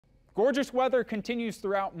Gorgeous weather continues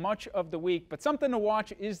throughout much of the week, but something to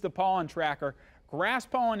watch is the pollen tracker. Grass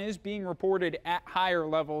pollen is being reported at higher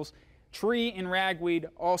levels, tree and ragweed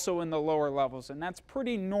also in the lower levels, and that's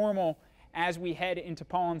pretty normal as we head into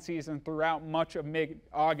pollen season throughout much of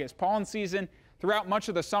mid-August. Pollen season throughout much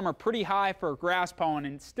of the summer pretty high for grass pollen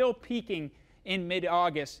and still peaking in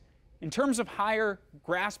mid-August. In terms of higher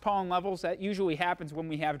grass pollen levels, that usually happens when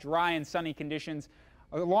we have dry and sunny conditions,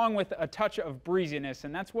 along with a touch of breeziness,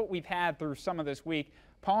 and that's what we've had through some of this week.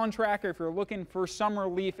 Pollen tracker, if you're looking for some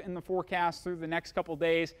relief in the forecast through the next couple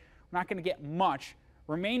days, we're not going to get much.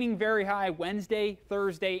 Remaining very high Wednesday,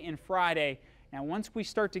 Thursday, and Friday. Now, once we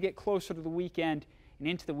start to get closer to the weekend and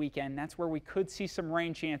into the weekend, that's where we could see some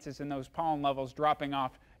rain chances and those pollen levels dropping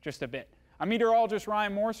off just a bit. I'm meteorologist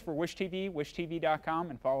Ryan Morse for Wish TV, wishtv.com,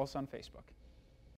 and follow us on Facebook.